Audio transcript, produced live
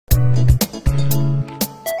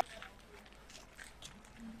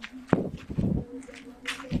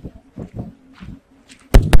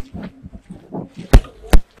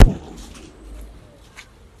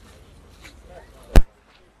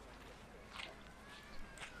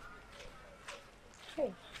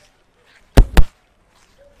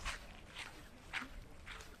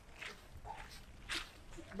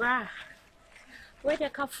Bra. Where the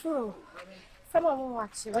kafuro? Some of them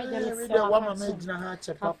watch it. Where the woman made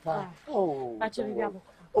a papa. Oh, but you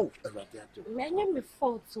oh, many me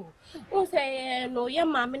photo. Oh, say, no, your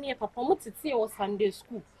mamma near papa, what's it say, or Sunday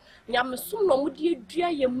school? Yam soon no would you dry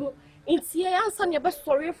your moo. It's your answer, your best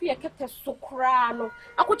story if you kept a so crano.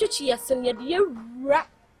 I could cheers and your dear rat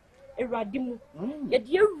a radimu. Your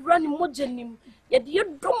dear running mojanim, your dear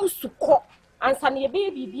drum to cook, and son your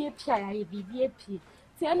baby be a pie, be a pea.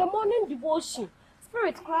 Say, and a morning devotion.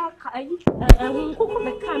 Spirit crack, I won't cook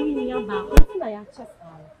the coming about what I just.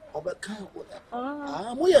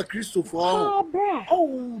 We are Christopher.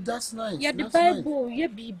 Oh, that's nice. Yeah, the Bible, yeah,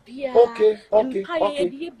 be okay.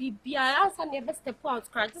 I answer never step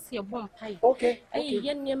out, cry to see a bomb pie. Okay,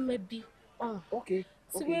 maybe. Oh, okay.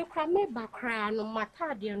 So we cry me back cry no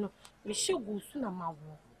matter, dear, no, we should go soon.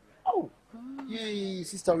 Oh, yay,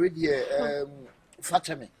 sister, ready, fetch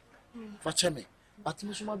me. But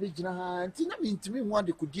Miss Mabijana, and Tina mean to me one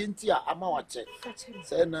they could get into a watch.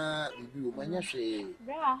 Sena, you, my yashi.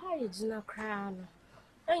 There are high no crown.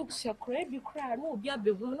 And shall crave you cry, no, be a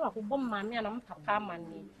big woman who bomb mammy and papa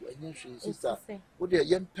money. When she sister, would a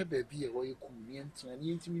young pepper be a way convenient and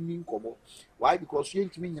you to me mean cobo? Why? Because you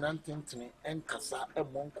ain't mean an antony and cassa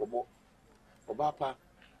and one cobo. Or papa,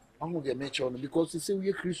 I'm going to make sure because you say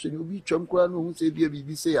we're Christian, you'll be chum crown who say be a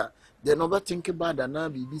BBC. They never think about that now,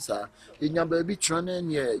 BBC. In your baby training,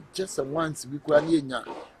 yeah, just a once we cry in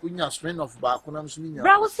your strain of back when I'm swinging.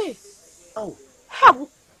 Browse. Oh, how?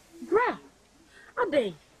 Bra. Are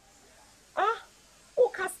they? Ah, oh,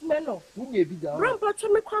 cast men off. Wouldn't you be down? Grandpa to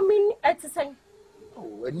me coming at the same.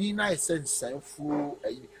 Oh, and you nice sense, fool.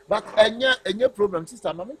 But and your problem,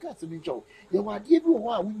 sister, Mamma can't be Joe. You are giving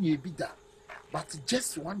one, wouldn't you be that? But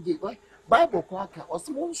just one day, right? Bible cracker or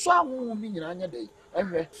some song mean in another day.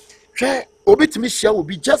 Anyway. Obi to me share will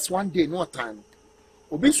be just one day, no time.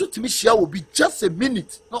 Obi to me share will be just a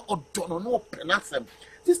minute, no or no penasem.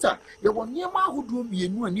 Sister, you want near my who do me a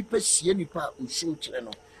new and nipper she any part who shoot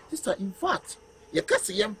channel. Sister, in fact, your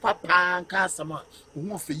Cassian papa and Cassama, who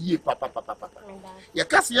won't for ye papa. Your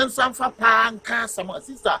Cassian son papa and Cassama,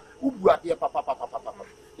 sister, who brought your papa.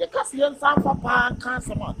 Your Cassian son papa and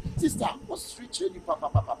Cassama, sister, what's rich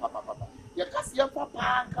papa. Your Cassian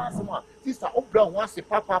papa and Cassama, sister, oh, brown wants a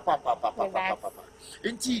papa.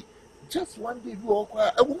 And she just one day you all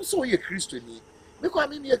cry, I won't saw you Christian. Because I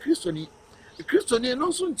mean, a Christian, and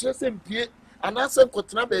also just in Pierre and answer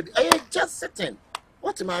Cotton baby. I ain't just sitting.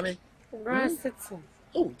 What, mammy? Sitting.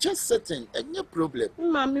 Oh, just sitting, and no problem.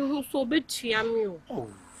 Mammy, who's so bit you. Oh,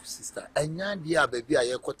 sister, and ya dear baby,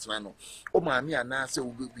 I caught Nano. Oh, mammy, and answer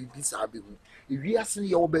will be bizarre. If you ask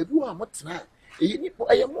your baby, I'm not now. I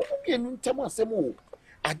am moving in time.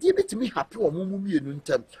 I did it to me happy or moving in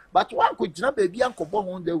time. But one could not baby uncle bomb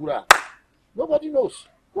on the ground. Nobody knows.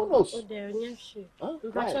 Who knows? Oh, there is she. But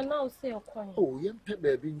you now say a coin. Oh, young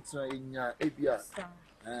baby in your ABS.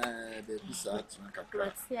 Baby, sir.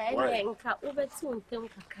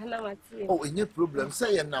 Oh, any problem.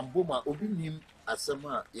 Say a Namboma, Obinim, as a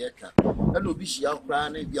man, Yaka. And Obishi out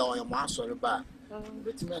crying if you are a master of a bar.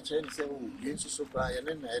 Pretty much and say, oh, you so cry and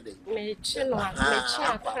then I did.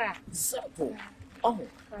 Simple. Oh,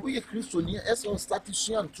 we are Christian, as well started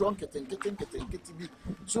she and trunk it and getting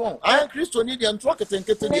so I am Christian and trunk it and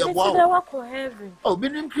getting a wow. Oh,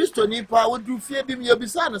 being Christian, power do fear him your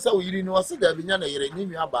beside us. Oh, you didn't know, there be none of your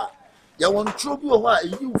name about. You want trouble while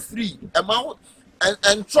you free amount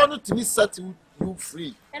and try not to be set you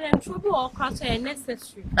free. And then trouble or cross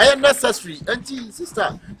necessary. I am necessary. And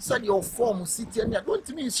sister, said your form city and you're going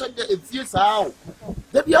to me shut a few out.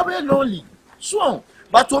 They be very lonely. So.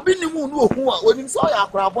 But to be the moon who when you saw your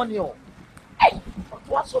crab on you. Hey,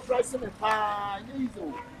 what surprise in the pan?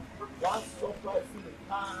 What surprise in the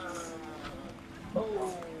pan?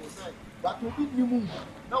 Oh, but to be the moon.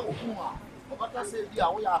 No, who are? But I said,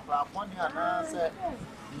 yeah, we are crab on you, and I said,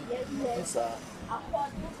 yes, sir.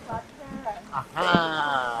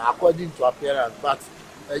 According to appearance, but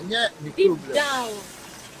yet the problem.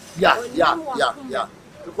 Yeah.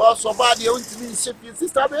 Because somebody owns me,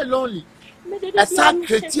 sister, very lonely. A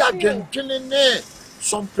sacred again,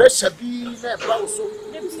 some pressure be there.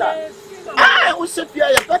 Ah, we should be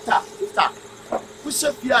a better. We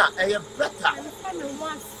should be a better.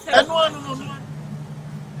 And one.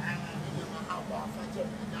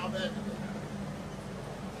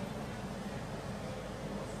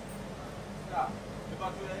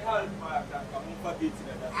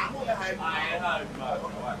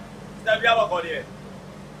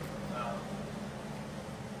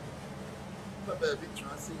 baby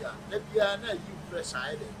transia. Let be an you fresh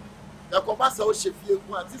island. The Cobasa will shift you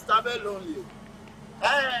one, sister very lonely.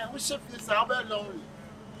 Eh, we shift you so very lonely.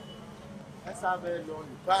 That's how very lonely.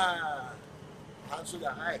 Bah, answer the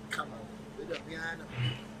high come on with the piano.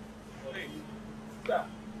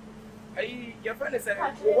 Your friend is a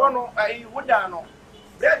one, I would know.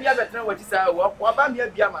 There be other thing what is our work, what I'm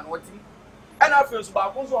here, Biaman, what he. And I feel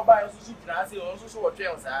about also by us, I see also so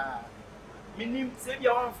trails. Meaning, save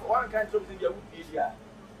your one for one kind of thing you would be here.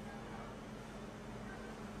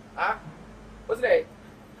 Ah, what's that?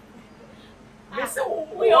 Miss,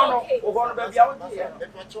 we are going to be out here.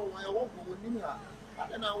 If I told I won't go with me,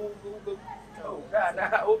 and I won't go. Oh,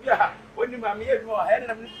 yeah, when you mammy more head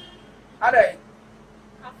and are they?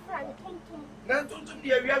 None to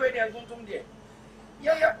dear, we have any and to dear.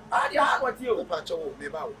 Yeah, I what you if I told me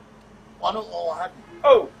about. One of all happy.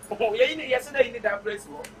 Oh, yesterday in that place.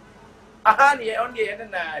 A honey on the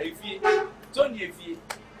end, if you don't, if you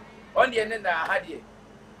on the end, had you.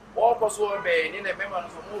 Walk us over in a member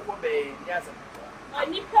of Moko Bay, yes. I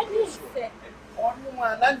need to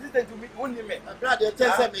one landed to be only men. I'm glad you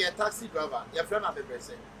tell me a taxi driver, your friend of the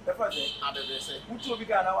person. The first day, I'm the person. Which will be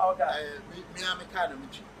kind of me, I'm a kind of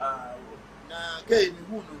which. Gay me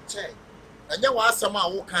who no check. And there was some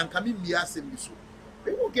who can come in me asking me so.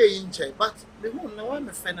 We will get in check, but they won't know I'm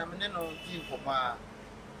a phenomenal team for my.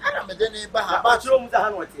 I am a day about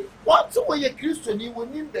what way a Christian you will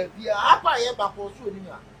need the beer. I ever for shooting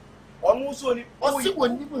her. Almost only, or see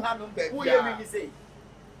when you have no bed. Who you say?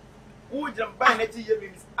 Who jump by it to your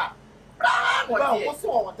miss? What's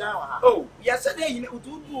all down? Oh, yesterday you know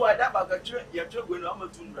to do a dab of your children on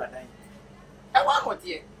Tundra. I want what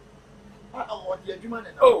ye. Oh, what you man.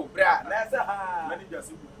 Oh, Brad, that's a manager.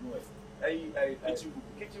 A kitchen book,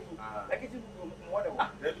 a kitchen book, whatever.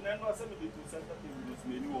 There's no somebody to send this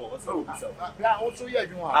menu or so. Also, yeah,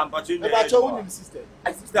 you are. But you never told him, sister.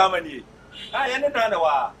 I see how many. I am another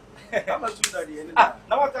one. I'm a student. Now,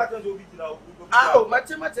 what happens will be now. Oh, my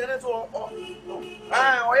tenants or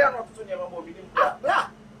I am not to never more meeting.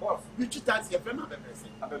 Boss, which you tax your friend of the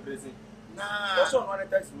blessing. I'm a blessing. Nah, also not a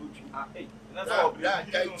tax route. That's all. Yeah,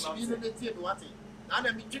 what I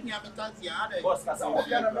am between your taxi. Boss, I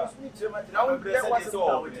cannot speak too much. Now, there was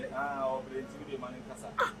all.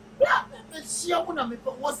 See, I want to make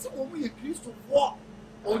what's the only a Christ of war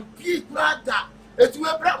on Pete Brother. It's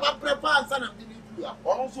where Brother prepares and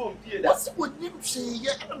also, what's what you say?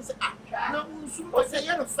 Yeah, I'm saying, no, I say,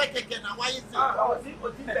 you're a fake again. Why is it?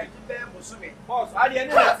 Boss, I didn't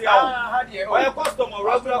know how do you a customer,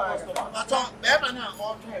 regular customer. I thought, never now,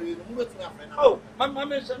 all carry the movie to my friend. Oh, my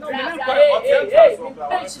mamma is no, I know,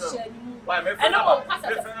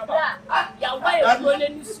 yeah, why are you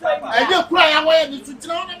going to swim? I don't cry away and you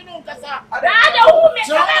drown and no Cassa. I don't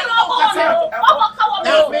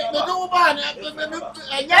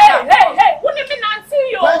see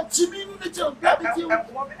you. Jimmy, the job, gravity. I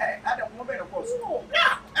don't want to go.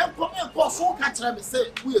 And come and go so catch them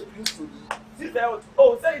say, we are used to be.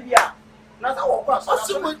 Oh, say, yeah. Now,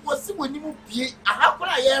 what's when you be a half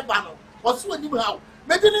cry air banner? What's when you have?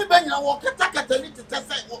 Maybe you walk a tackle to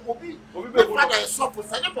test what will be. My father is so for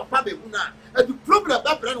Sana Papa Buna. And the problem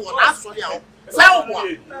that brand will ask for you.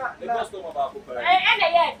 Someone.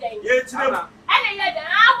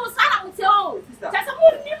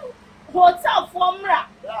 Hotel formula.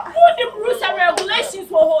 Who the rules and regulations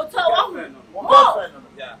for hotel?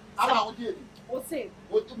 Yeah. How did you say?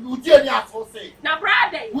 Would you say? Now,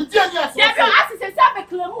 Brad, would you ask a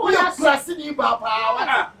claim who is pressing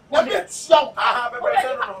Papa? What is so?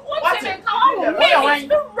 What's it called?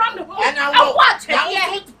 And I watch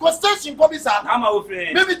it. Question for me, I'm over.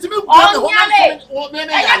 Maybe to me, or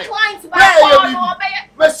maybe I clients by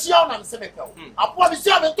Mission Semico. I promise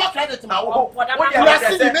you, I'm talking to my what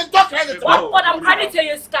I'm credit to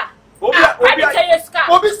your scar.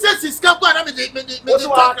 Obi says he's come and what's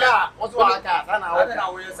what I don't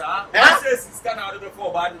know where he's gonna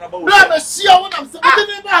before bad about. I'm saying,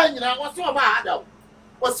 what's so bad?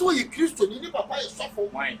 What's so you Christian? You never buy a suffer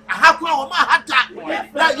wine. I have grown my hat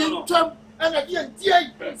like you term and again,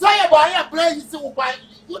 dear. Say about a place so by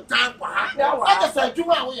good time for her. I just said, you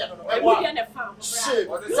are we are a farm. Shit,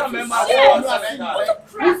 some members I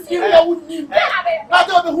wouldn't need that. I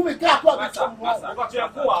don't know who we got.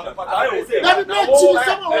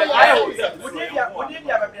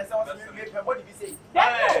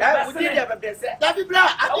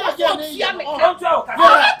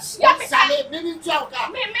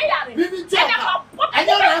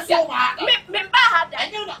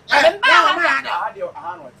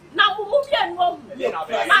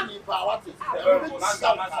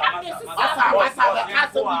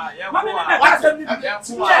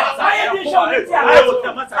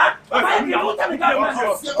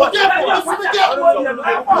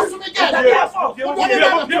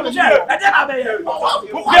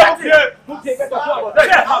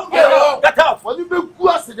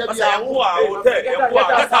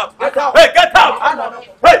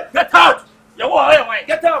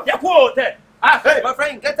 Hey, my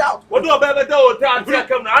friend, get out. What do I better do? I'll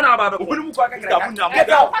come now. Get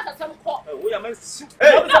out.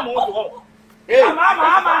 Hey,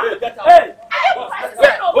 Mama. Hey.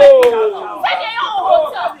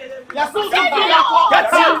 Let's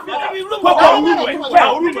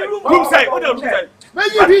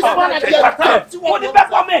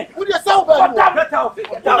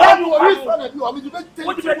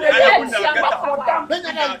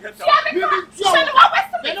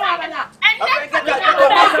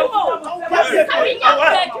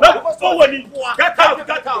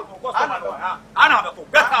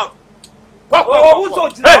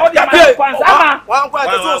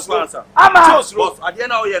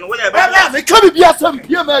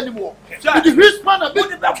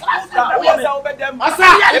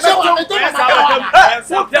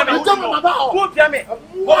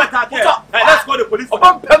call the police.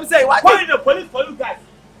 Why the police for you guys?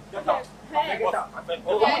 Get out.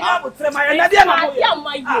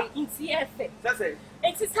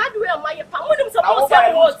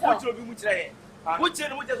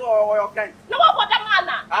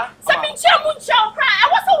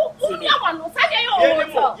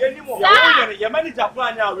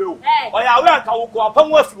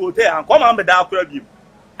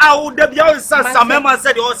 I would have been some members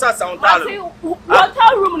said you also sound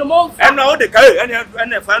hotel room in the month. And now the car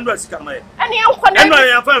and the funders come in. And young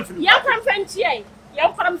French,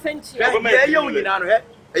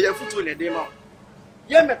 young foot in a demo.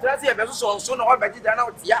 Young Matrasia, so no, but did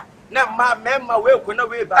not yet. Now, my member will go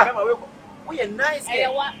away by we are nice.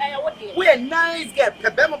 We are nice. Get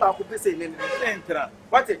Pebema who is in the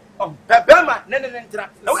what it? Oh, Pebema, Nenentra.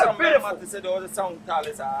 No, I'm very much said all the sound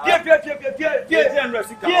tales are. And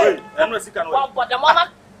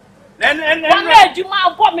you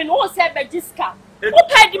might woman who said by Jiska. Who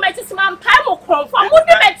paid you my man Pamo Crom from who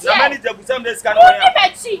the manager with some this kind of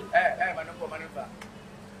Betty?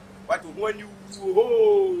 But when you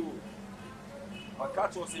my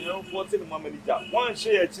cat was in your 14 manager. One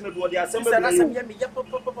share the assembly.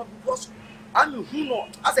 I'm who know.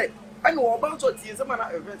 I said, I know about what is a man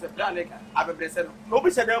events of Planet. I've a blessed.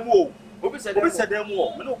 Nobody said them more. Nobody said them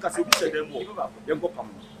more. No, because you said them more. Then go come.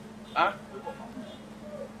 Huh?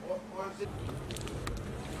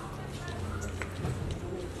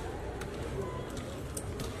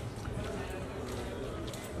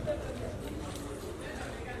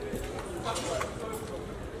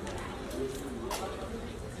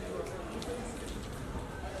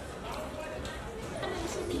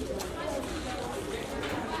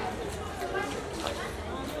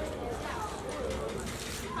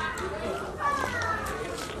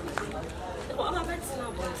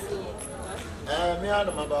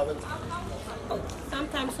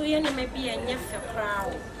 Sometimes so you may be a nephew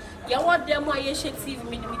crowd. You want them why you should see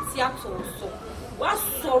me with Seattle. So, what's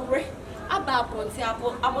sorry about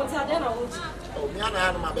Pontiapo? I want to then I want you. Oh, me and I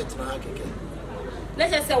am a better.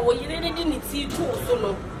 Let's just say, well, you really didn't see two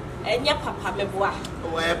solo. And your papa, me boy.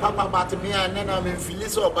 Oh, papa, but me and then I'm in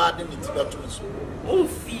Phyllis or bad in it. Oh,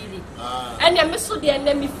 Philly. And I'm so dear, and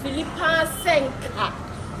then me Philippa Senka.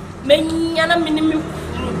 Many and a minimum.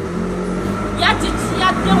 Yet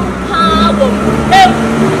don't power.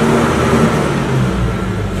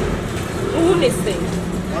 Who is saying?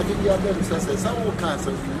 What did you have say? Some will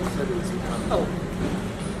cancel. Oh,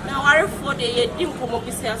 now I for the didn't come up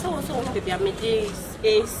with so also be a days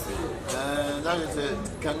AC. That is a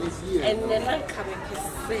can you see? And then I come and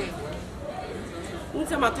say,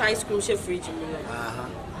 into my ice cream chef fridge.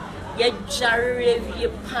 Ya jarre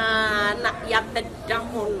pa na ya beda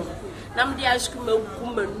hono. Nam the ice cream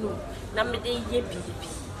kumanu. Na me dey ye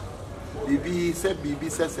bibi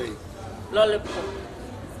say lollipop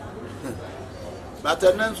but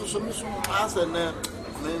then so as and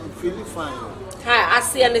feel fine ha I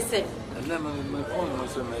see and say and then my phone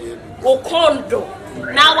was say o kondo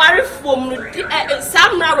na ware fom no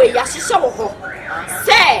samra we ya hihye wo ho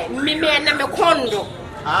say me na me kondo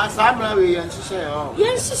samra we ya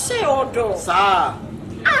hihye o do sa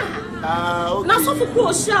okay na so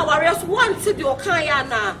for sha ware so want to be o kan ya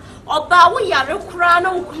na Oba we yare kura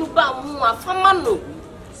na ukuba mu afama no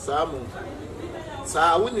samu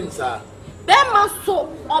sa wunim sa be ma so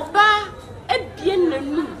oba ebien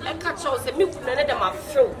nanu e ka cho se me kunu ne de ma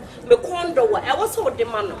feel me kondo wa e wo so de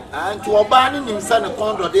ma no anti oba ni nim sa ne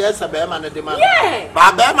kondo de esa be ma ne de ma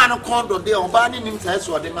ba be ma ne kondo de oba ni nim sa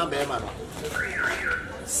so de ma be ma no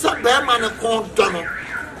sa be ma ne kondo no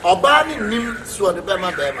oba ni nim so de be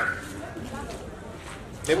ma be ma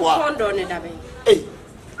me bo kondo ne da be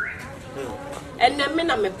enne me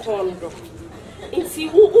na me kondo inti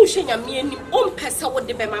wo shenya me ani o mpesa wo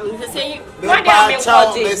de be ma me say what dey me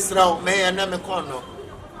kondi me sraw me enne me kondo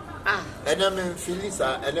enne me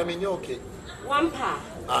filisa enne me nyoke wampa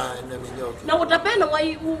enne me nyoke na wo da be na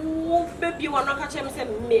why wo baby wo no ka chem say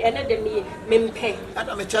me enne de me mpe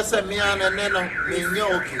ada me chese me an enne no me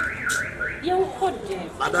nyoke yen kode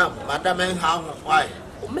madam en ha ho why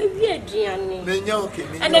me wi aduane me nyoke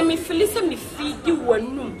me enne me filisa me feed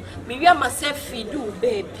wanum me wi ama say feed wo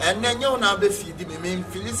baby enne nyo na be feed me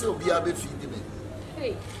filisa obi a be feed me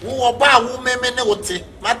hey wo ba wo me ne wote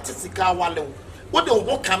mate sika wale wo de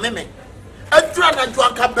wo ka me adura na jo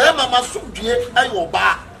anka be mama sodue ayo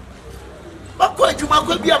ba ko adwuma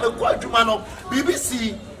ko bia me ko adwuma no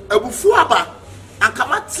BBC abufu aba anka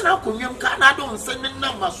matena konwem ka na do nse ne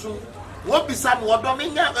na maso wo bisa me wodo me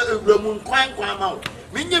nya ewramu nkwan ma wo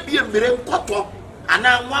me nya bia mmere nkoto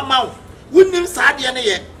ana nwa ma wo wonim sa de ne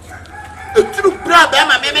ye eturu bra be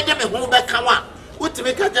ma me de me ho be ka wa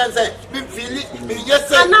wotime ka janse me fili me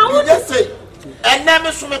yese enne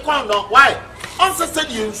me so me kondo why on se se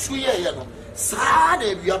de nsu ye no sa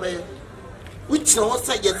na bia be which no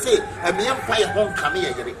say you say a me empire hon come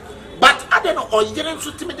here but I don't know or you didn't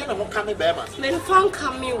shoot me then hon come be ma me fan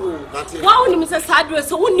come wo wa oni me say sa do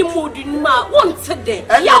so woni mood ni ma won te de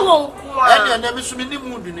ya won ko ene me so me ni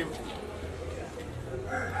mood ni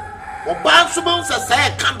o ba so bon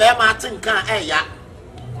say come be ma tin kan ya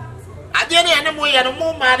ade ne ene mo ye no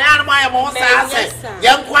mo ma na mo ya mo sa say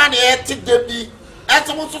yan kwa na e ti de bi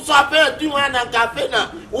ati mo so ape du na cafe na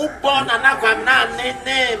u bon na kwa na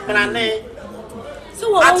ne brane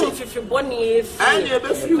so wo fifi boni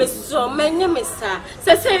efi me so menye me sa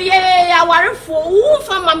se ye ya warefo wo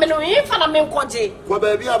fa ma me no yin fa na me nkoje ko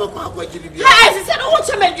ba bi abekwa akwagiri bia se no wo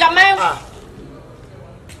che me dwaman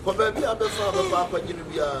ko ba bi abekwa akwagiri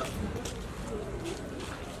bia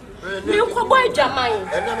me ko boy dwaman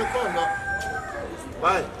ena me kondo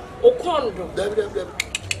why o kondo dabi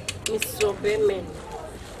me so be men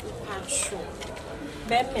pacho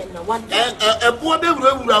na what ebo be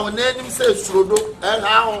wura won anim say surodo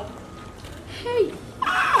ha ho hey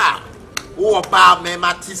wo ba me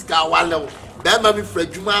matiska wale be ma mi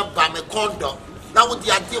fradwuma ba me kondo na wo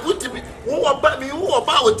di ade wotimi wo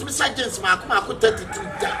ba wotimi sergeants ma ko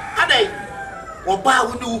 32 da adai wo ba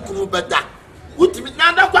wo ni hukumu beda wotimi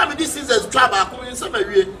na da kwa me this is twa ba ko yin sama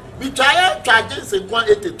wie mi twa agents kwa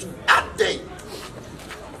 82 adai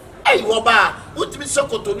hey wo ba wotimi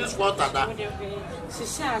sokoto ni sport ada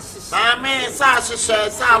Mami, sa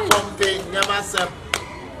pompe, nyama se.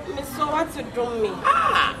 Me so what to do me?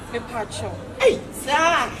 Me pacho. Hey,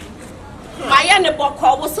 sa. Maya ne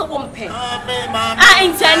boko wo so pompe. Mami.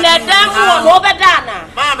 Internet da mo no be da na.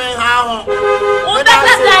 Mami ha ho. O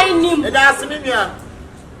da dining. E da se me nua.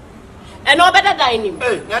 E no be da dining.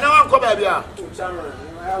 Hey, ya na wan ko ba bia.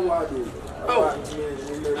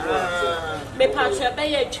 Me pacho be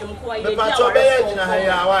ye twem ko ye. Me pacho be ye gina ha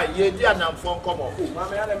ya wa ye di anamfo nkomo.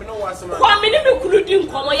 Mama ya me no wasema. Kwa me ni me kunu di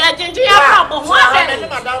nkomo ya genje ya bra bo ho ade. Me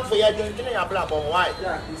madam fo ya genje ya bra bo ho why?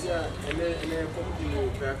 Ya kisia ele kombi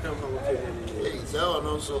pe akam fa wo tele. Hey, so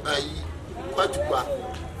no so ayi kwatukwa.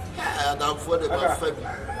 Adamfo de ba fa bi.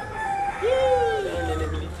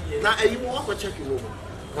 Na ayi mo ko check wo.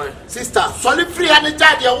 Sister, solid free and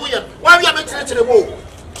jade ya wo ye. Wa wi amekyerechire mo.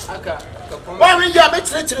 Aka wa wi ya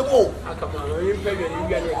amekyerechire mo. aka ma no yin pe ni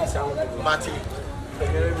wi ani edisa wo. Mati.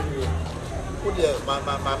 Wo de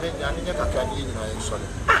ma me nya ne kakra ni nyina yin sole.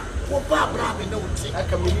 Wo ba bra me na wuti.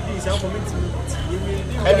 Aka me ni di sa ko minti.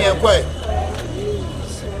 Eni enkoy.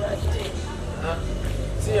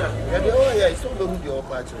 Sia, Ya de o ya iso be hu de o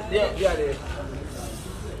pa chere. dia de.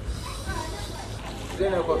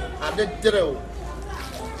 Dena ko Ade dere o.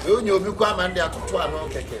 E onye obi kwa ma ndi atoto ano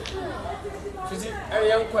keke. Tuzi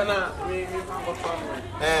yan kwana me ko famu.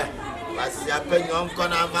 Basi apenyo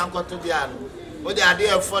nkona ma nkoto dia no. O de ade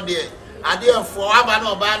efo de. Ade efo aba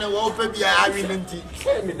na oba ne wo pe bia awi nti.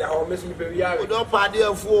 Me da o mesu me pe bia. O do pa ade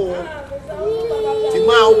efo. Ti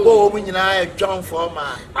ma o bo o nyina e twan fo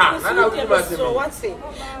ma. Na wo ma se. So what say?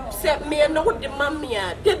 Se me no wo de mammy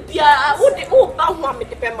a de bia wo de o ba ho me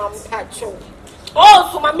de pe mam pacho. Oh,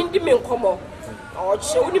 so ma mindi me nkomo. Oh,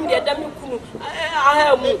 che unim de da me kunu.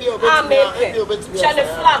 Ahamu. Ameke. Chale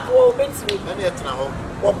flag o betimi. Na etna ho.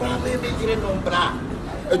 Oba me me gire no bra.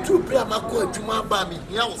 Atu bra makọ adwuma ba me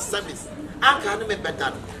hia o service. Anka no me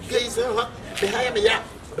better. Gay say behind me ya.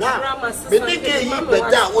 Bra. Me nigga yi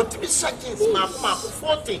better what be shaking ma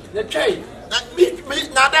 40. The tray.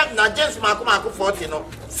 Na James Marco 40 no.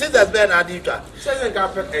 See the Ben Adika. Says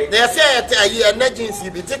carpet. They say a year an agency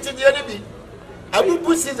be titi the enemy. I will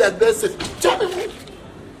put see that best. Tell me.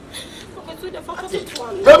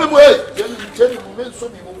 Tell me wait. So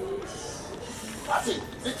me. Ati,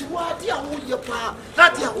 iti wa dia wo ye pa. Na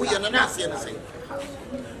dia wo ye na na ase na say.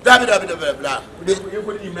 Blah.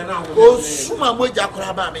 Oh, suma moja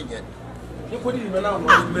kora ba me nye. You put it in now.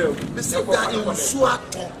 Me say that in so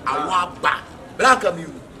aton awaba. Blanca mi.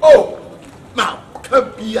 Oh, ma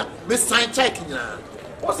come bia. Me sign check nyina.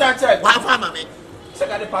 what's that check? Wa fa ma me.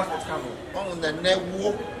 Second passport come. On na na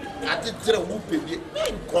wo. Ati tire wo pe bi.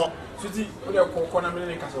 Me nko. Suti, we are corner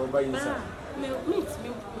me ka so ba yin sa.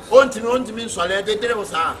 On ti mi so le de dire wo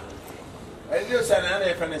sa. I do say na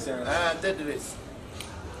na friend say. De dire.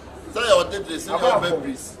 Say your de dire say your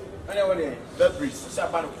babies. Ana wole. Babies. Say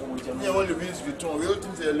ba no ko mo je. Me wole Louis Vuitton. We all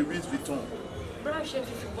think say Louis Vuitton. Brush and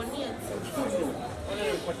if you want it.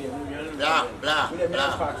 Blah.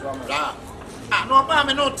 Ah, no, ba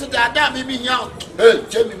me no to da me mi nya. Hey,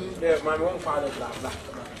 Jimmy. Yeah, my one father blah.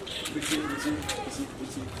 Between.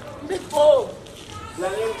 Oh.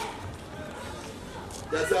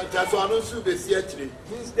 That's why I don't shoot the theatre.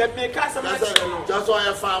 That make us a That's why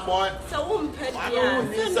I found boy. So, won't pet I don't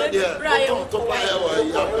need that there. To buy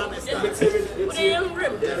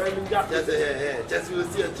just will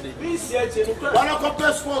theatre. We theatre. One of the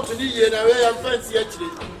best sport to the year, and I am fancy actually.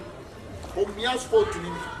 Home me sport to me.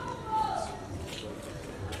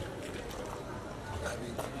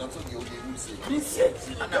 Not only you say.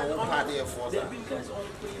 And I won't have there for that.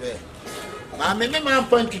 I mean, my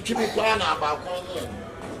point to keep it quiet about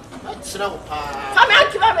that's no. Come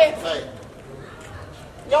out, Clary.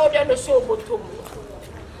 No, then the show will to me.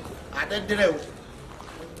 I didn't know.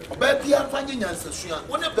 Baby, I'm finding answers.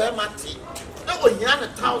 One of them, Matty. No, you had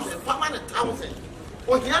 1,000, 1,000.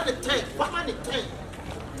 Or you had 10, 10.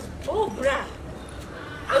 Oh, Bra.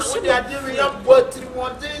 I should have given up what you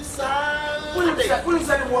want this. Who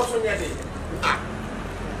said it was on your day?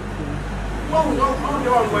 No,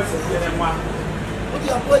 what's it? What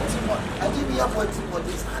you are waiting for? I give you up waiting for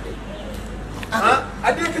this. I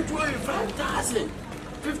did it 5,000.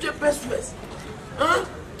 50 pesos. Huh?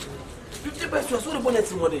 50 pesos. What about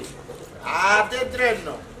next morning? They dread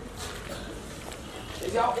no.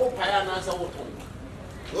 Is your old pie and answer what?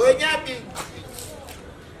 Oh, yeah, big.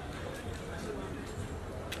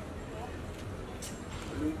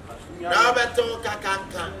 Now, better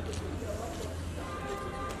can't.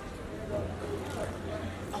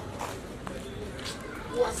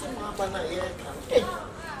 What's the matter here?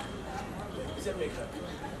 Is it maker?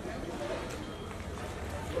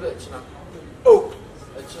 Oh,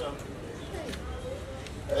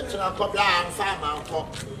 it's not a blind farmer.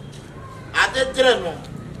 I did dream.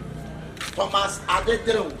 Thomas, I did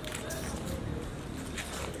dream.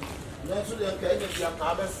 That's what you're getting if you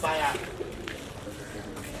have a fire.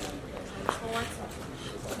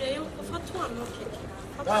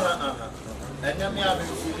 And then me have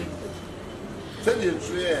feeling. Tell you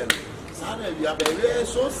true. You are very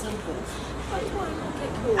so simple. I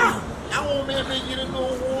won't make you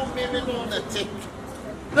know, maybe no the tick.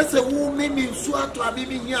 Let's say, who made me so to a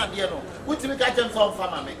baby here, you know. What to make I can solve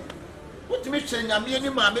for me? What to make sure I'm any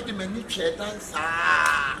mammy to make chair dance?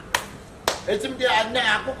 It's him there and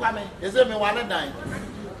now. Come is it me one and nine?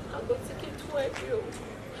 I'm going to take it to you.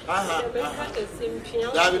 David.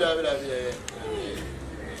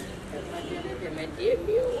 My dear,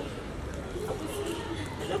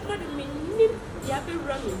 look at me. You have been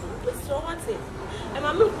running. So what's it? And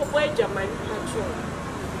I'm going to wait my patrol.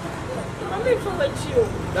 I'm going to wait you.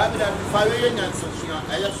 David, I'm firing and so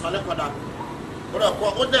I just follow for that.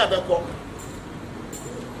 What there, Becco?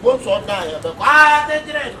 What's on there? They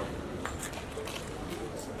did.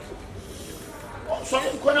 So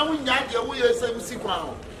I'm going to win that. You say we see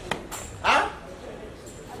now. Huh?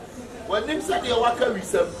 When they said they walk a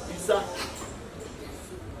visa.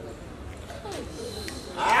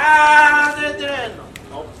 They did.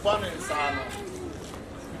 No fun in Sano.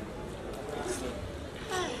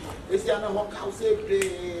 It's the other walk house every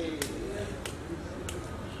day.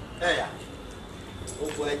 Hey,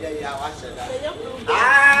 oh, boy, yeah, I watch that.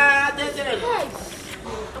 They did.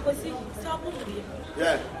 I was seeing somebody.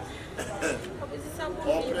 Yeah.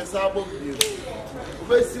 Open sabo view.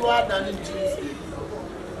 We see what done in Tuesday.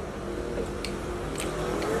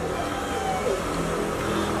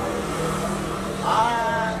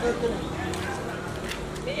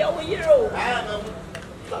 Be our hero.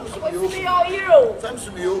 Be our hero. Thanks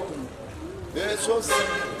to be open. They're so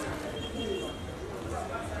simple.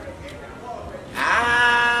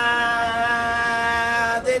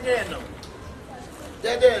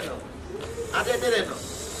 Adedeno.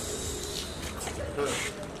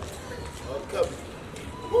 Okay.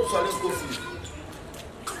 Who's all this coffee?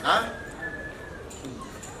 Huh?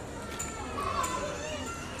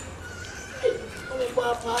 Oh,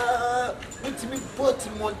 Papa, what's me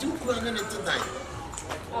putting more to run in tonight?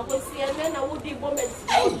 I will see a man, I would be woman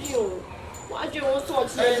for you. What do you want to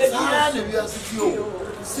say?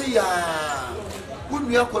 See, wouldn't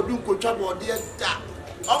we have to do good trouble, dear?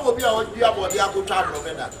 I will be our dear body, I could travel.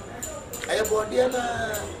 I have bought dear.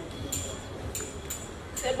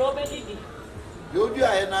 Said nobody did. You do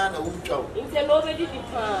I know who trouble. Said nobody did.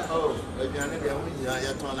 Oh, maybe I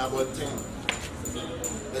never turn about 10.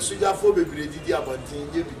 The sugar for baby did about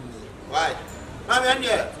 10. Why? Mammy, and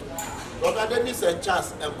yet, what are Dennis and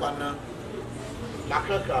Chas and Pana?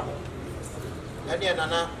 Macra. And yet,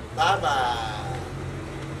 Nana, Baba.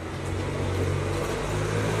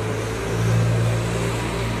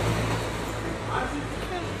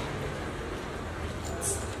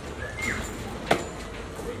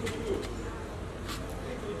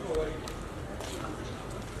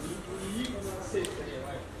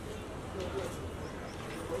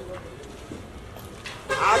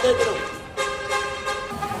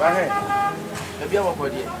 Maybe I'm a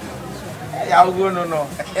body. I'll go no. Now,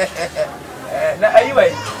 are you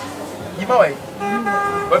away? You away?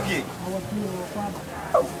 Okay.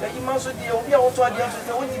 Oh, you must be also a deal to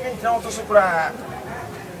the women down to Supra.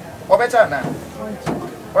 Or better now.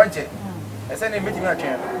 Point it. I send a meeting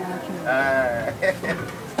again.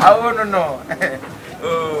 I want to know.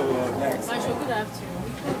 Oh, nice. I should good afternoon.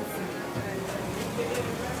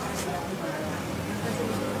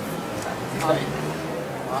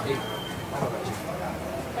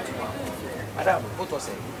 Madam, what was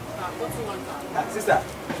it? Sister,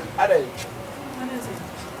 Ada,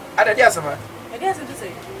 dear summer. I guess it is.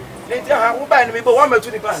 Later, I will buy me, but 1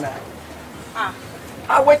 to the banner.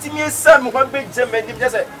 I wait to me some one big gem and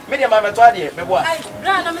just a medium mamma to idea. But what?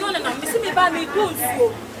 I'm missing me by me too.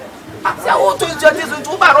 I want to judge this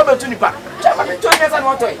into my Robert Tunipa. Jam 2 years and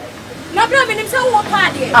 1 toy. No, I'm in some more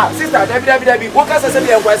party. Sister, Debbie, what can I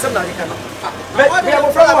say? I was some night. Me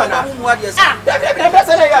am from one.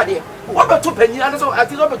 Debbie, what about 2 penny and so at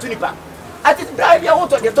the Robert Tunipa? I did drive your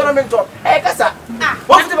water, the tournament of Ekasa.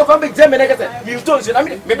 What's the becoming German? You told you, I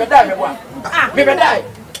mean, maybe die. Maybe die.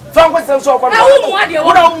 From what's so what? What dear?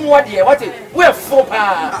 What is? We're 4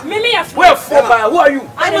 pa. We're 4 pa. Who are you?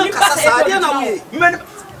 I don't know.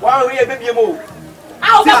 Wow, we are baby move.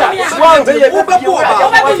 I'll go.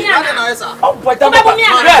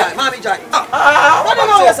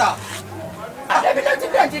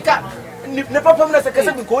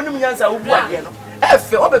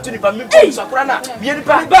 Efe opportunity me ko sakura na me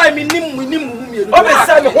nipa ba me nim o be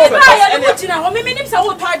say me ho be na ho me nim say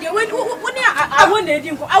wo twa de we ni awon na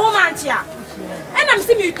edi nko awon ma ntia enam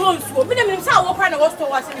si me tonsuo me nim say wo kwa na wo store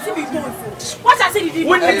was me si me tonsuo what I say did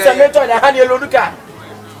we nim say me to na han ye loduka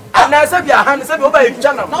ana say bia han say be o ba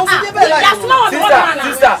etwa na na so dey be like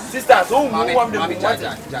sister so mu wam de me la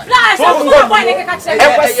say wo boy ne ka say e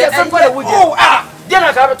kwa say kwa le wuje oh dia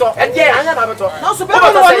na ka beto e dia anya na beto na so be no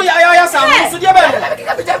wanu ya sam so dia be o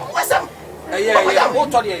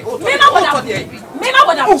to de me ma boda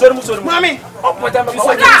so mami o boda me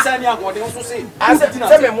so dia say ni agode so say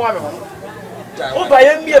say me mo ame o ba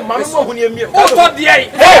ye mie mami mo hu ni mie o to de hey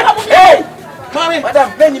mami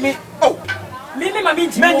madam benimi oh me mami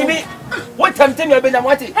nti benimi what time tell you be na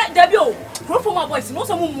what eh dabi o profo my boys no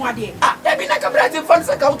so mu mu ade dabi na kabra ti fan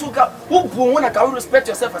sa ka to ka wo bu na ka respect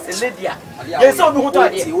yourself as a lady yes so be hu to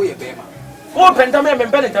ade wo ye be ma wo penta me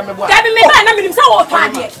penta me bo dabi me ba na me nim say wo to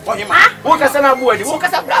ade wo ka sa na bu ade wo ka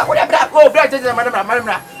sa bra wo bra ko bra jeje madam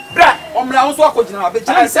bra omra wo so akogina be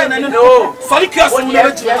jina say na no sorry kios mo na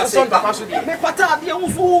be jina say me pata ade wo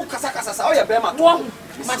so kasa sa wo ye be ma wo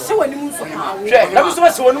ma se wani mu so ha wo na bi so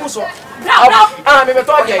se wani mu so bra me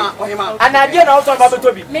beto age ana die na wo so ba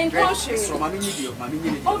beto bi me nko hwe so mami ni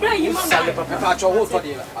o bra yi ma me pa cho wo so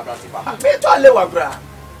de abrati pa me to ale wa bra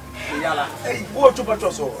yala wo chupa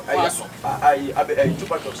to so ai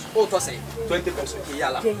chupa to o to say 20%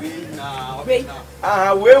 yala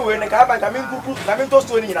na we na ka ba ka min kuku ka min to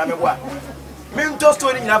story nyina me boa min to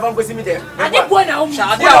story nyina ba ngosi mi de ade bo na o mu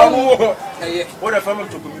ade a o wo da fam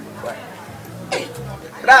to ko mi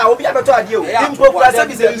ra obi abeto ade o impo kwa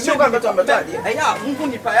sabi se nsu kwa abeto ade eya nhu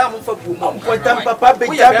nipa ya mo fa bu mo ko tam papa be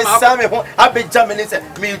ja be same ho abeja me ne se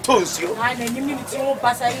me to nsuo na nyim ni ti o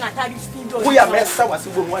basa na tari studio wo ya mesa wase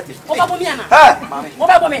bo mu ate o ba bo mi ana ha o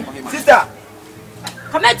ba bo me sister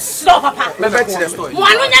come at slow papa me bet the story mo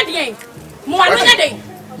anu nya den mo anu nya den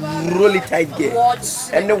roll it tight girl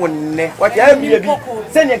ene wonne what ya mi bi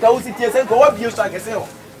se ne ka wo sitie se ko wa bi so akese ho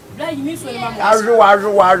Bra you mean so mama.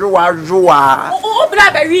 Arua. Oh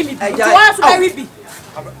bra bury me. You want to bury me.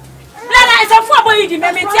 Bra is a for boy di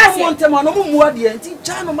me tia se. Want them no mu ade nti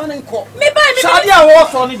ja no man nko. Me buy me. Shadi a wo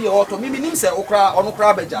so ni de auto. Me nim se okra ono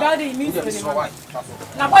kra beja. Bra you mean so mama.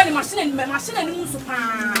 Na boy the machine ni mu so pa.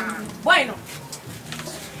 Boy no.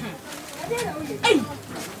 Hey.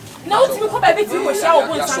 Na utimi ko baby ti ko share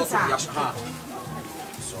obo nsansa.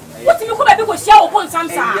 Utimi ko baby ko share obo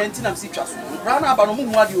nsansa. Eh enti na msi twa so. Bra na aba no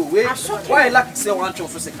mu ade o we. Why lucky say one chon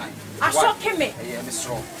so second. Ashoke me. Eh me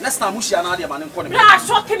strong. Next time mu share na ade ma ne nko ne. Bra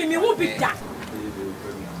ashoke me hu bi da.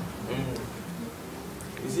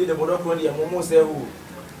 You see the border for the momo say who.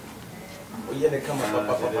 Oye ne kama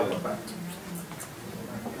papa.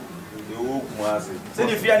 Eu kumase. Se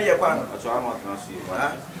ni fia ni ye kwa no. Acho ama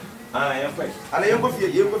transfer. Ah, yẹn fẹ. Ale yẹn ko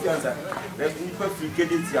fi ansa. Ni fa fi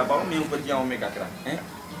kedeti aba o me nko dia o me kakra.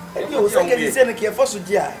 Ẹni o se kedi se ne ke fo so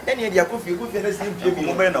dia. Ẹni e dia ko fi na se mpie bi.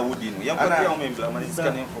 Mo be na wodi no. Yẹn ko dia o me mbla man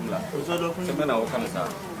iska ne formula. Se me na o kan sa.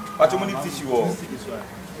 Acho mo ni tissue wo.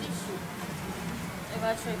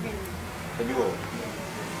 Eba try bi. Ebi wo.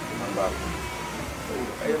 Man ba.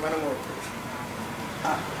 Ayo mana mo.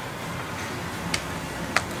 Ah.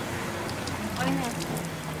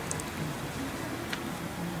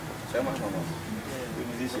 Chama mama. Eu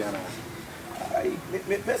me disse ana. Ai,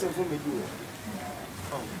 me pesa for me do.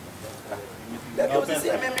 Da eu se me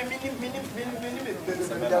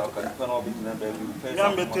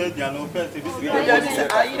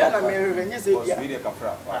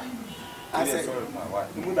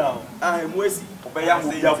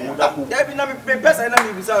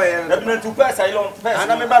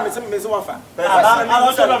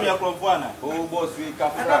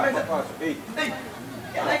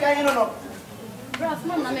Bras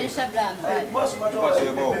mom na me shabra. Boss ma do.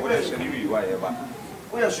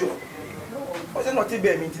 We are sure. O se no ti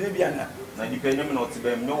be mi ti ne bia na. Na di pe nyem no ti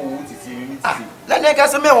be mi no wo titi mi titi. La ne ka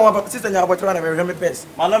se me won papa sister nya abotra na me hwe me pes.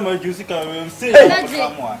 Mala ma juicy ka we say.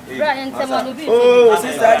 Bra ente mo no bi. Oh,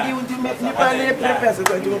 sister di unti me ni pa ne pes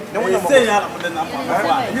ko nti. Ne wo na mo. Say ya na mo na mo.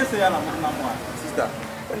 Any say ya na mo na mo. Sister.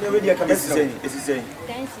 Ne we dia ka me say. Esi say.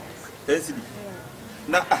 Tensi.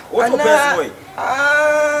 Na what to best way?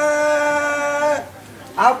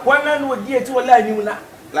 Akwana no di eti wala ni mu na.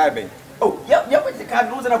 Live. Oh, ya put the card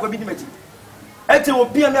no na kwa bi di mati. Eti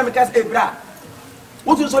obi am me ka say bra.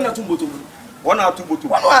 What you so na tumboto. One out to botu.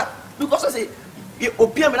 One because I say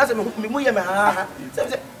obi am na say me mu ye me ha.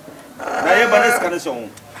 Say Na ye banes kan so.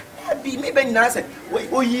 Bi me be nyina say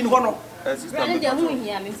o yi ni ho no. Sister. Bra ndia hu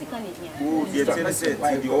hia me sika ne hia. Oh, ye tell say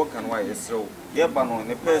the work and why so. Ye ba no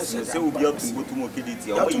ne person say obi atumbotu mo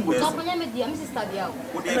kediti a wo yi person. No kwanya me dia me sister dia o.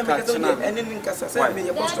 Wo dey ka china. Eni ni nkasa say me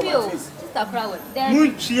ye post Daddy my o. face. Sister Frawe.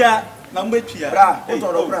 Munchia na mbetchia. Bra, o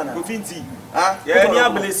to do bra na. Ko finti. Ah, ye ni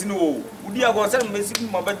abelesi no wo. Udi ago say me si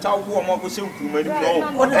mo be tawo wo mo go she nkuruma ni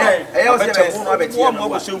no. O de e yo say wo no abeti wo mo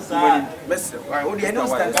go she nkuruma ni. Mesre. O de eni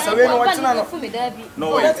stand kasa we no what na no. No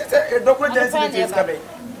O way. de document sensitive is coming.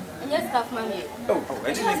 Yes, staff mami. Oh,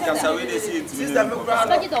 Eni ni kasa we dey see it. sister me bra.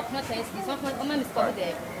 Baji document sensitive. So o ma mi stop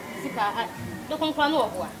there. Sika do konkwa no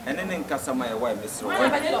obo a. Eni ni kasa ma ye why mesro.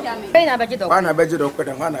 Bẹ́ẹ̀ na baji document. Wana beje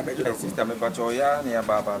document, wana beje document. Sister me bacho ya na ya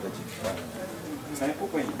baba beji. Sai ko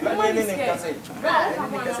ko. Eni ni kasa.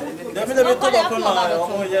 Dami da beto ba kona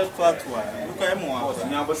o ye fatwa. Uko e mo.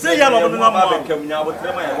 Say ya lo na mo. Be kam nya bo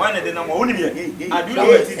trema ya wana de na mo woni me. Adu de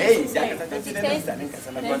Hey, ti.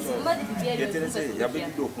 Ye tell say ya be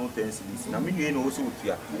do contensi na me nwe no so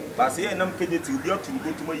otua. Ba say ye nam keje ti obi otu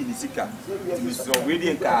go tuma yi ni sika. Ti so we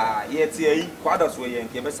de nka ye ti yi kwada so ye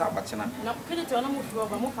nke be sa abachena. Na kede to na mo furo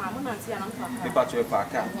ba mo fa mo na ntia na mo fa. Be bacho e pa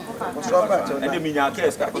ka. so bacho. Ende mi nya ka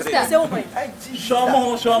eska. Say o boy.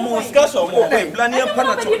 Shomo ska shomo. Plan ye pa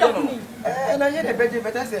na cho no. Na ye de beje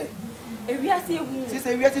beta say. Ewi ase ehu.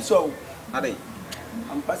 Sister we ati so. Ade.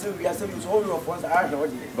 I'm passing we ase so all of us are here.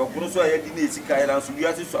 Do kuno so ye di na esika ya na so wi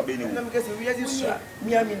ase so abeni. Na me kase we ati so.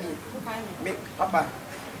 Mi amini. Me papa.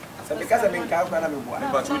 Asa me kase me nka kwa na me boa. Be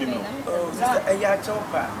bacho ni no. Oh, sister e ya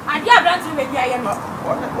chopa. Ade abranti me bia ye no.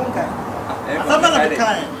 Ona konka. Sama na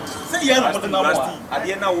bekan. Say ya na mo na mo.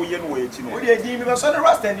 Ade na wo ye no wo ye chi no. O de di mi be so na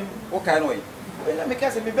rasta ni. O kai no ye. Na me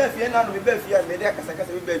kase me ba fie na no me ba fie me de kase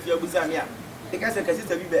kase me ba fie abuza me a. E kase kase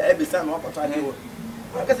sister bi be e be sa na okoto ade wo.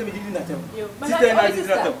 Kase me di na tem. Sister na di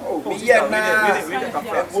na tem. Oh, yeah na.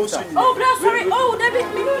 Oh, bra sorry. Oh, David,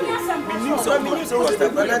 me no nya sam. Me ni so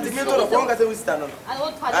sister na di me to do ko kase we sister no. I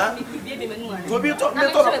want to me bi be me nu an. Go bi to me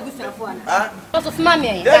to. Ah. So for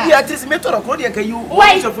mami. That be artist me to do ko de ka you.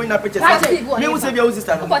 Why? So for na picture. Me we say be our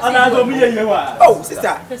sister no. Ana go mi ye wa. Oh,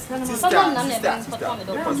 sister. Sister na me be spot me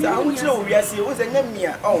do. Sister, I want you to we are see we say nyam me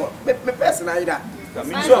a. Oh, me person na ida.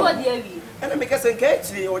 So what dey we? And I make us a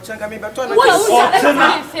catch or chunk me back to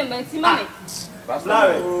What film and see mommy?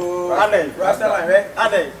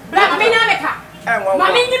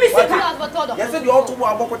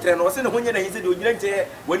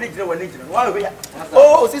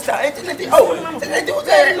 Oh, sister,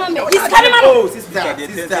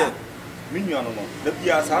 Minion, the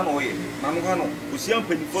Piazano, Mamano, Usian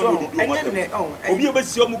Penifo, Obi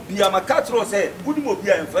Obesiomu Pia Macatro said,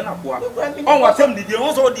 Budimopia and Fenaqua. Oh, what time did you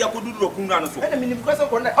also the Akudu Kunano?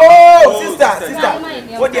 Oh, sister,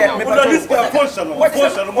 what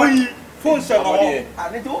function, I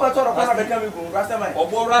need to overturn a Rastaman or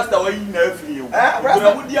more Rasta or in nephew.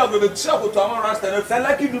 Rasta would deal with the trouble to our Rasta and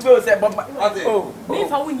like you do say, but oh,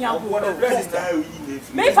 if I win your sister,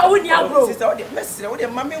 maybe I win your sister, what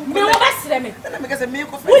your mammy will ask them, and I make us a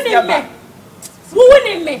milk of winning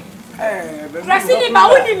me. Grassini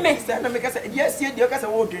Bowing me, yes, you got a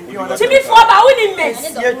word in your Jimmy for Bowing me.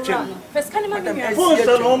 First, can you imagine?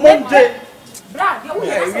 Brad,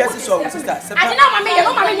 yes, sister. I know my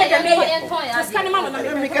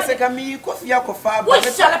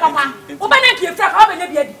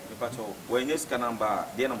when you scan number,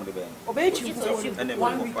 the end of the band. Obey you.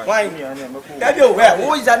 Why?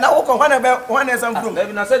 Who is that now? One as I'm from.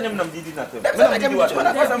 Maybe not send him. Did not. That's what I can do. What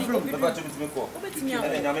I'm from. The battle is before.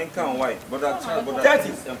 And I mean, come white, but that's that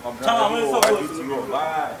is.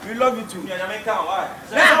 We love you too. And I mean, come white.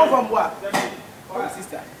 Let's go from what?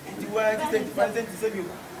 Sister. You are to save you.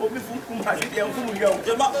 Open from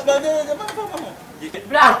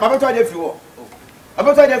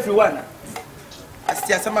about everyone. I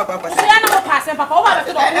see some of Papa. I know passing Papa.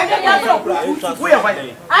 We are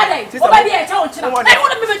fine. I don't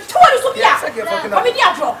want to be told to be a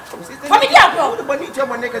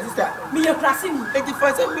sister. Me, a classing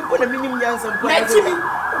 85 people, a minimum answer. Let me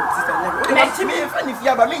if you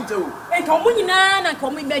have a minto. And come in and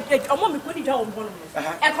come in, make a woman put it on.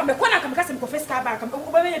 And come a corner, come custom professor back. Come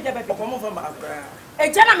over from a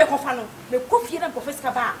gentleman, the coffee and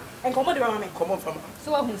professor bar and come on, come on from.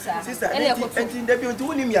 So, sister, and debut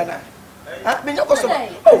to him, Yana.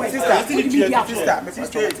 Oh, sister,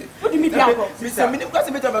 what do you mean? Mr.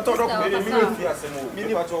 Minimum, a total of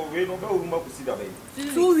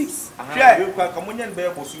 2 weeks. Yeah, you can come in and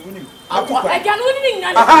bear for soon. I can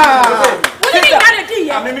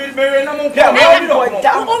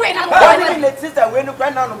only sister, when you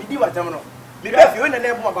cry down, we do what I'm because you in the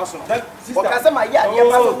name of us. Because my yard,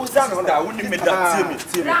 I wouldn't make that.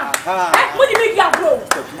 What do you mean, bro?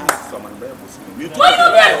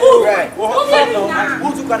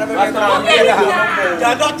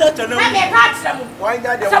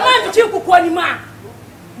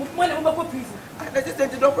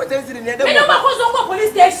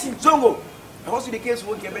 I was in the case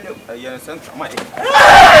won't get better. Yes, and my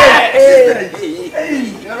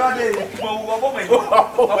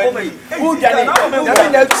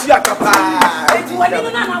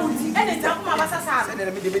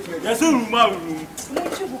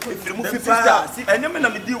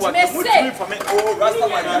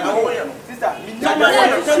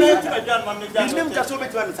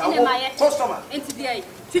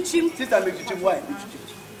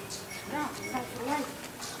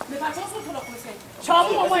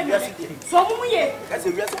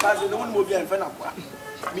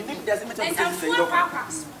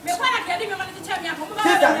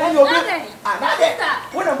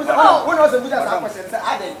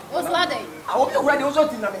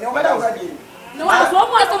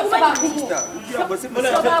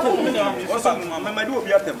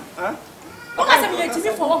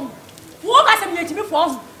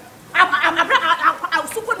I'm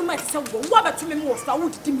super myself. What about to me most? I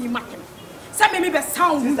would give me making. Some may be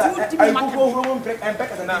sound. You would give me making. And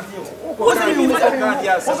back as an answer. What do you mean?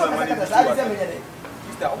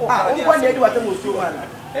 One day, what the most you want.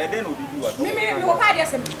 And then we do what? Maybe you are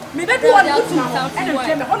yes. Maybe you are not now.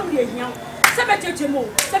 And I'm only a young. 70 more.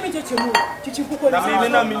 Teaching Kuko.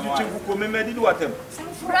 I mean, to maybe do what them.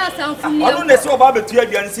 I don't know so about the 2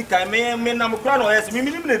 years and 6. I may not crown or as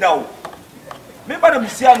minimum now. Maybe I'm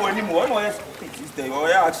seeing anymore. No, sister, your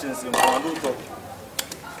actions in one look. To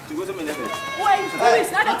go to me, why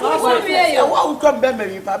come back,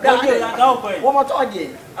 maybe, Papa? One more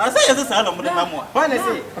time. I say, this is another one. When I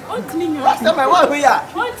say, last time I was here,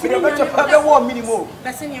 we don't have to have 1 minimum.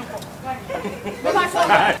 That's in your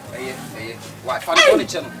what?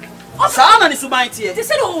 Sana ni sumaiti e. Ti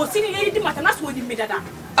se no si ni yedi mata na so di medada.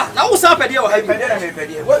 Ah, na wo sa pede o ha bi. Pede na me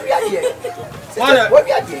pede. Wo wi ade. Wo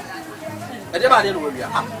wi ade. E de ba de no wo wi.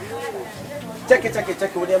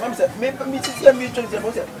 Check wo de mam se me sisi mi tun se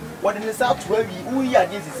mo se. Wo de ni sa to wi wo yi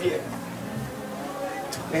ade sisi e.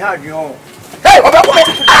 Me ha dwon. Hey, oba ko me.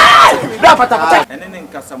 Ah! Da pata. Ene ne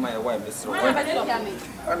nkasa ma ye wa mesro.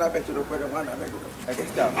 Ana beto do kwede wana beto.